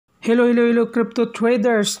Hello, crypto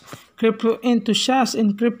traders, crypto enthusiasts,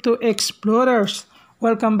 and crypto explorers.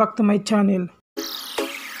 Welcome back to my channel.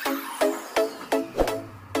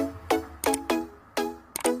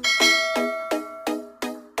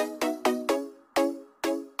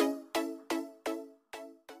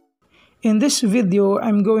 In this video,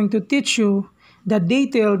 I'm going to teach you the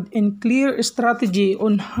detailed and clear strategy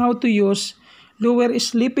on how to use lower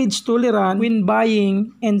slippage tolerance when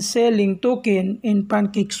buying and selling token in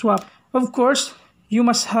PancakeSwap. Of course, you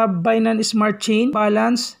must have Binance Smart Chain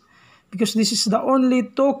balance because this is the only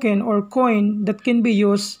token or coin that can be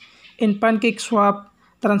used in PancakeSwap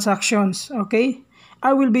transactions. Okay,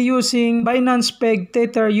 I will be using Binance Peg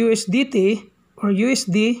Tether USDT or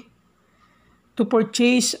USD to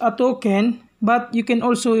purchase a token, but you can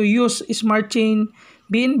also use Smart Chain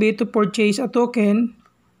BNB to purchase a token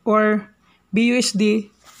or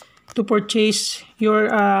BUSD to purchase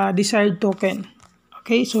your desired token.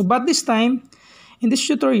 Okay, so but this time in this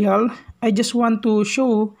tutorial, I just want to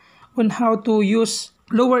show on how to use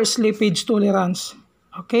lower slippage tolerance.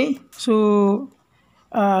 Okay, so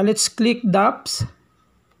let's click dApps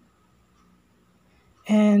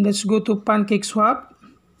and let's go to PancakeSwap.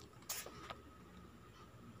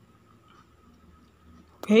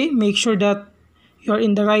 Okay, make sure that you're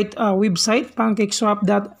in the right website,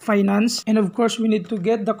 PancakeSwap.finance. And of course, we need to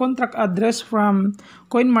get the contract address from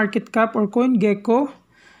CoinMarketCap or CoinGecko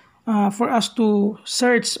for us to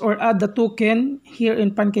search or add the token here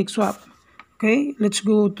in PancakeSwap. Okay, let's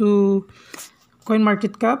go to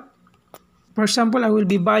CoinMarketCap. For example, I will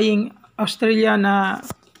be buying Australian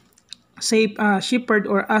Safe Shepherd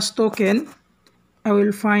or AS token. I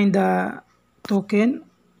will find the token.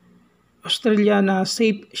 Australian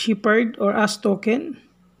Safe Shepherd or AS token.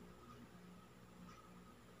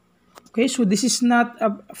 Okay, so this is not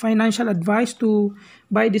a financial advice to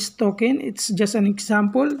buy this token. It's just an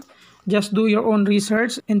example. Just do your own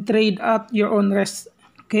research and trade at your own risk.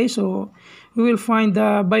 Okay, so we will find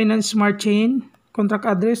the Binance Smart Chain contract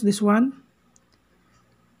address, this one.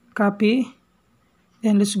 Copy.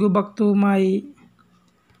 Then let's go back to my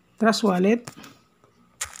Trust Wallet.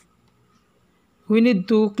 We need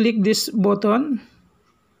to click this button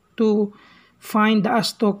to find the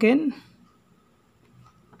AS token.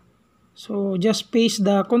 So just paste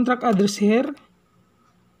the contract address here.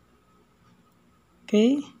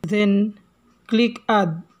 Okay, then click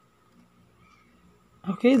add.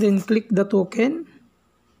 Okay, then click the token.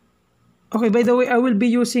 Okay, by the way, I will be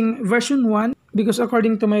using version 1 because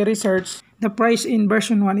according to my research, the price in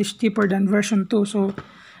version 1 is cheaper than version 2. So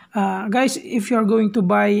guys, if you are going to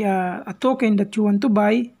buy a token that you want to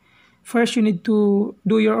buy, first you need to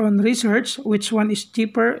do your own research, which one is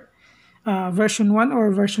cheaper, version 1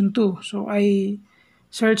 or version 2. So I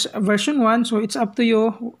search version 1, so it's up to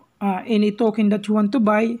you. Any token that you want to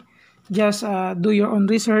buy, just do your own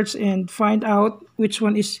research and find out which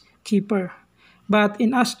one is cheaper. But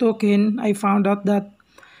in AS token, I found out that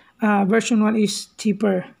version 1 is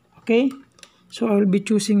cheaper. Okay, so I will be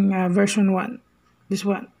choosing version 1, this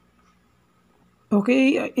one.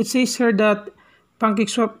 Okay, it says here that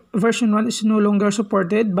PancakeSwap version 1 is no longer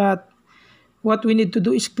supported, but what we need to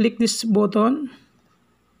do is click this button,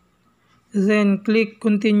 then click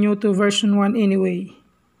continue to version 1 anyway.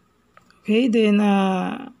 Okay, then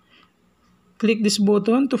click this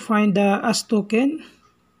button to find the AS token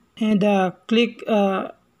and click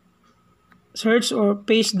search or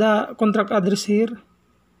paste the contract address here.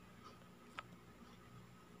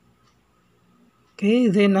 Okay,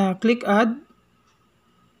 then click add.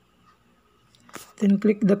 Then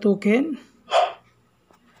click the token.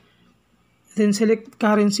 Then select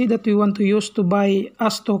currency that we want to use to buy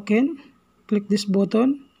AS token. Click this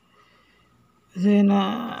button. Then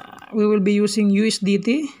we will be using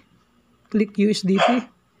USDT. Click USDT.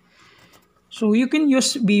 So you can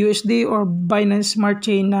use BUSD or Binance Smart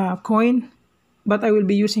Chain coin, but I will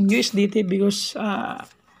be using USDT because I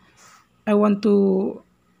want to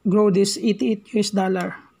grow this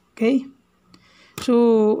 $88. Okay.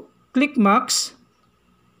 So click max.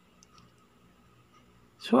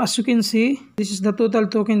 So as you can see, this is the total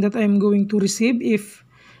token that I'm going to receive if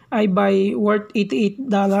I buy worth $88.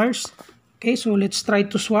 Okay, so let's try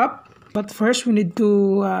to swap. But first, we need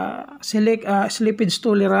to select slippage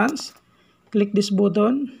tolerance. Click this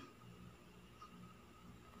button.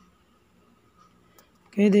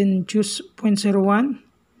 Okay, then choose 0.01.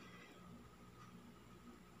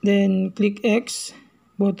 Then click X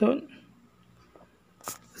button.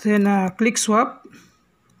 Then click swap.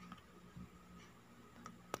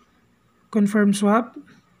 Confirm swap.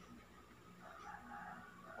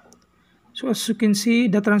 So as you can see,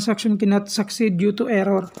 the transaction cannot succeed due to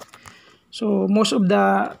error. So most of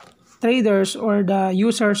the traders or the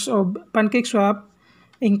users of PancakeSwap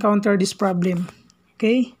encounter this problem.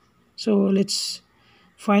 Okay, so let's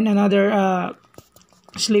find another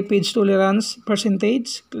slippage tolerance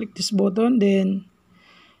percentage. Click this button, then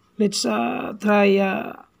let's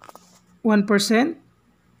try 1%.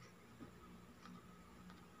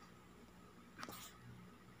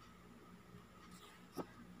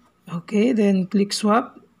 Okay, then click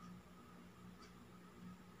swap.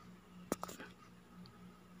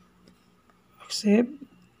 Accept.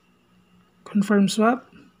 Confirm swap.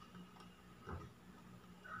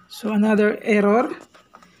 So another error.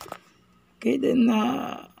 Okay, then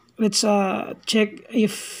let's check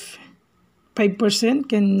if 5%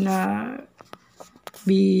 can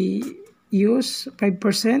be used.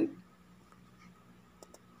 5%.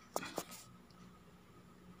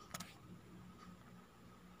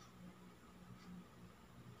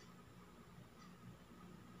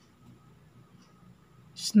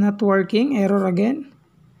 It's not working. Error again.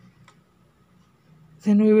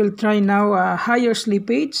 Then we will try now a higher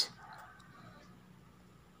slippage.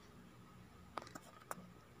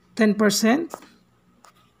 10%.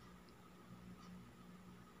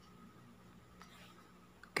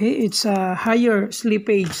 Okay, it's a higher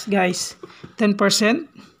slippage, guys. 10%.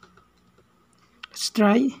 Let's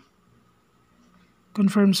try.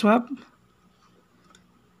 Confirm swap.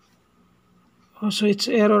 Also, it's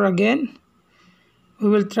error again. We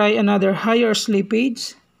will try another higher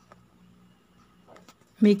slippage.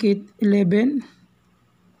 Make it 11.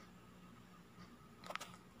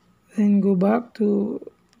 Then go back to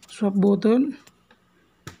swap button.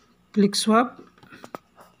 Click swap.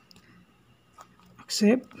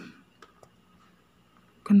 Accept.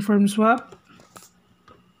 Confirm swap.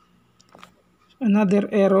 Another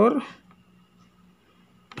error.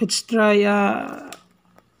 Let's try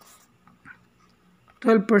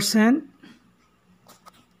 12%.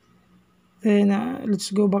 Then let's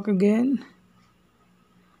go back again.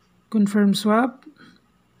 Confirm swap.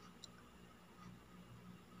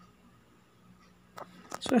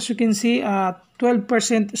 So as you can see, 12%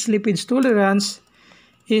 slippage tolerance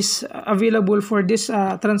is available for this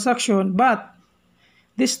transaction, but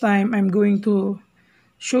this time I'm going to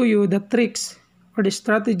show you the tricks or the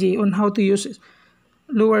strategy on how to use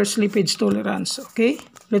lower slippage tolerance. Okay,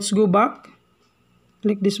 let's go back.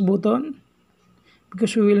 Click this button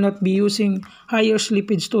because we will not be using higher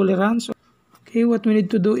slippage tolerance. Okay, what we need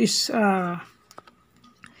to do is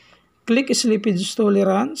click slippage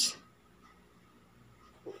tolerance,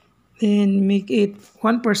 then make it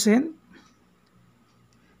 1%.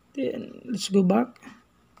 Then let's go back.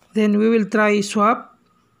 Then we will try swap.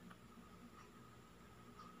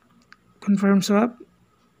 Confirm swap.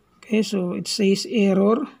 Okay, so it says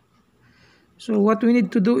error. So what we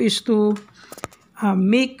need to do is to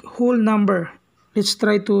make whole number. Let's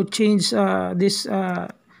try to change this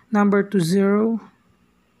number to 0.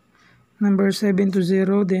 Number 7 to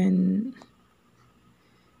 0. Then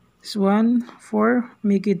this one 4.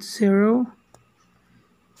 Make it 0.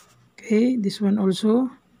 Okay, this one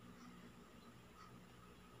also.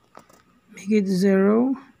 Make it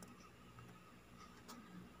 0.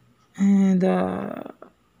 And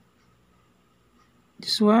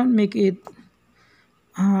this one make it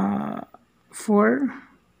 4.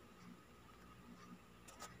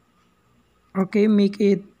 Okay, make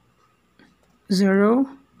it 0.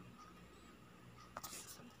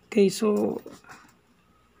 Okay, so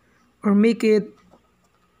or make it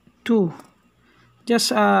 2. Just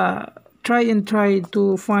try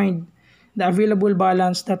to find the available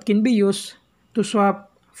balance that can be used to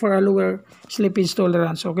swap for a lower slippage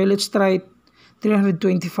tolerance. Okay, let's try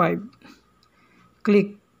 325.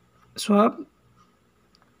 Click swap.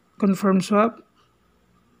 Confirm swap.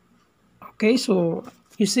 Okay, so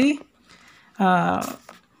you see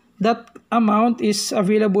that amount is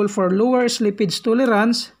available for lower slippage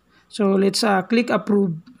tolerance. So let's click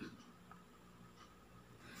approve.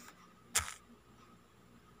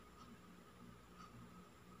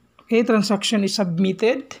 Okay, transaction is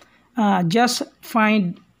submitted. Just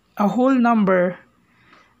find a whole number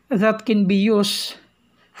that can be used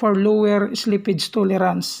for lower slippage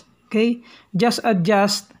tolerance. Okay, just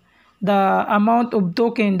adjust the amount of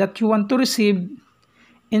token that you want to receive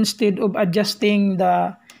instead of adjusting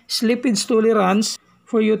the slippage tolerance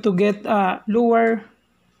for you to get a lower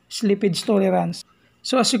slippage tolerance.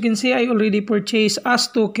 So as you can see, I already purchased as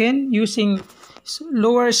token using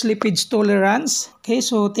lower slippage tolerance. Okay,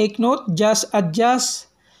 so take note, just adjust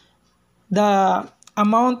the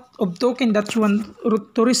amount of token that you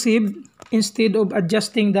want to receive instead of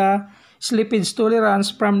adjusting the slippage tolerance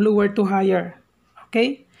from lower to higher.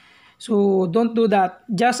 Okay, So don't do that.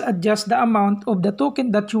 Just adjust the amount of the token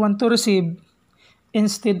that you want to receive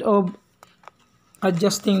instead of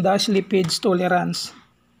adjusting the slippage tolerance.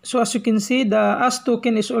 So as you can see, the AS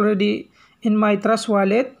token is already in my Trust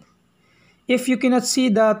wallet. If you cannot see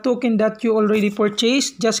the token that you already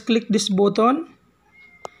purchased, just click this button.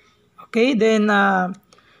 Okay, then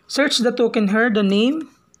search the token here, the name.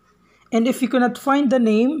 And if you cannot find the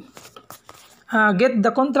name, get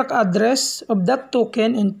the contract address of that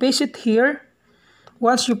token and paste it here.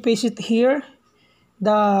 Once you paste it here,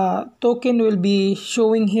 the token will be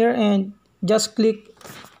showing here, and just click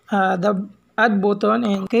the add button.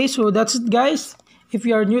 And okay, so that's it, guys. If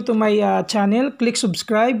you are new to my channel, click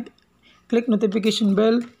subscribe, click notification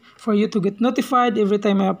bell for you to get notified every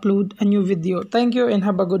time I upload a new video. Thank you and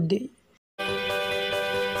have a good day.